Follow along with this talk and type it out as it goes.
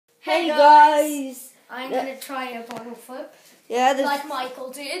Hey guys! I'm gonna try a bottle flip. Yeah, like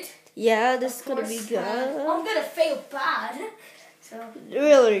Michael did. Yeah, this is gonna be good. I'm gonna fail bad. So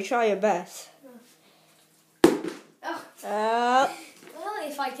really try your best. Oh. Well,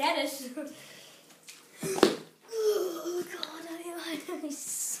 if I get it. Oh God,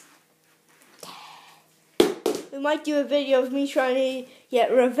 we might do a video of me trying to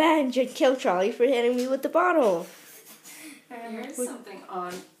get revenge and kill Charlie for hitting me with the bottle. Here's something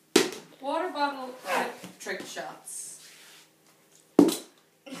on water bottle trick shots.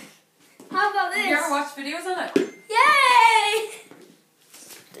 How about this? You ever watch videos on it? Yay!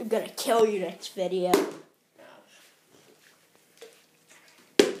 I'm gonna kill you next video.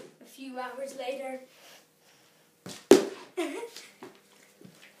 A few hours later.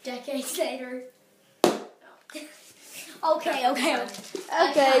 Decades later. Okay.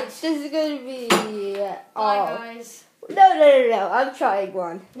 Okay, this is gonna be Bye, guys. No. I'm trying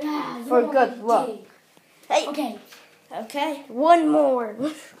one. For good luck. Hey. Okay. One more.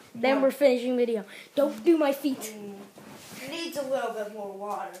 Then Yeah. we're finishing video. Don't do my feet. Needs a little bit more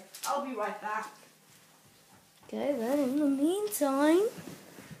water. I'll be right back. Okay, then in the meantime,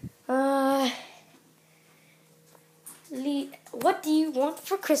 what do you want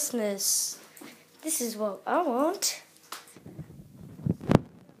for Christmas? This is what I want.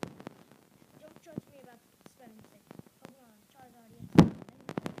 Don't judge me about spending things. Hold on, Charles already.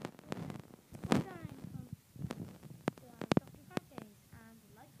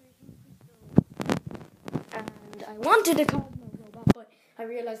 And I wanted a Cosmo robot, but I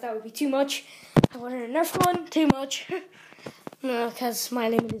realized that would be too much. I wanted a Nerf one, too much. No, because my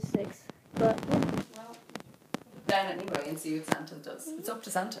limit is 6. But Well, down anyway and see what Santa does. It's up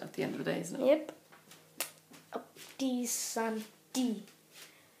to Santa at the end of the day, isn't it? yep. Up D Santi.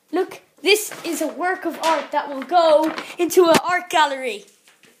 Look, this is a work of art that will go into an art gallery.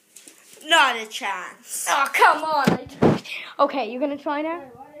 Not a chance. Oh, come on. Okay, you're going to try now?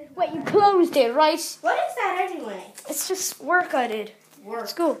 Wait, you closed it, right? What is that anyway? It's just work I did. Work.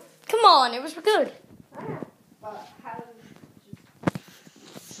 It's cool. Come on, it was good. But how?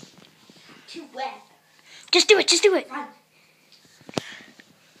 Too wet. Just do it.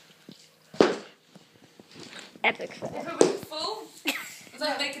 Epic fail. If it was full, does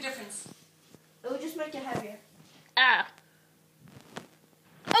that make a difference? It would just make it heavier. Ah.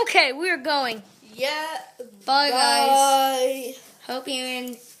 Okay, we're going. Yeah. Bye, guys. Bye. Hope you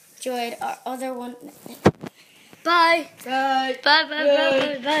enjoyed our other one. Bye. Bye.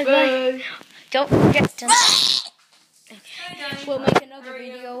 Bye. Don't forget to. Bye, guys. We'll make another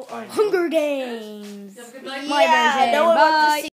video on Hunger Games. Have a good night. My version. no one wants to Bye. see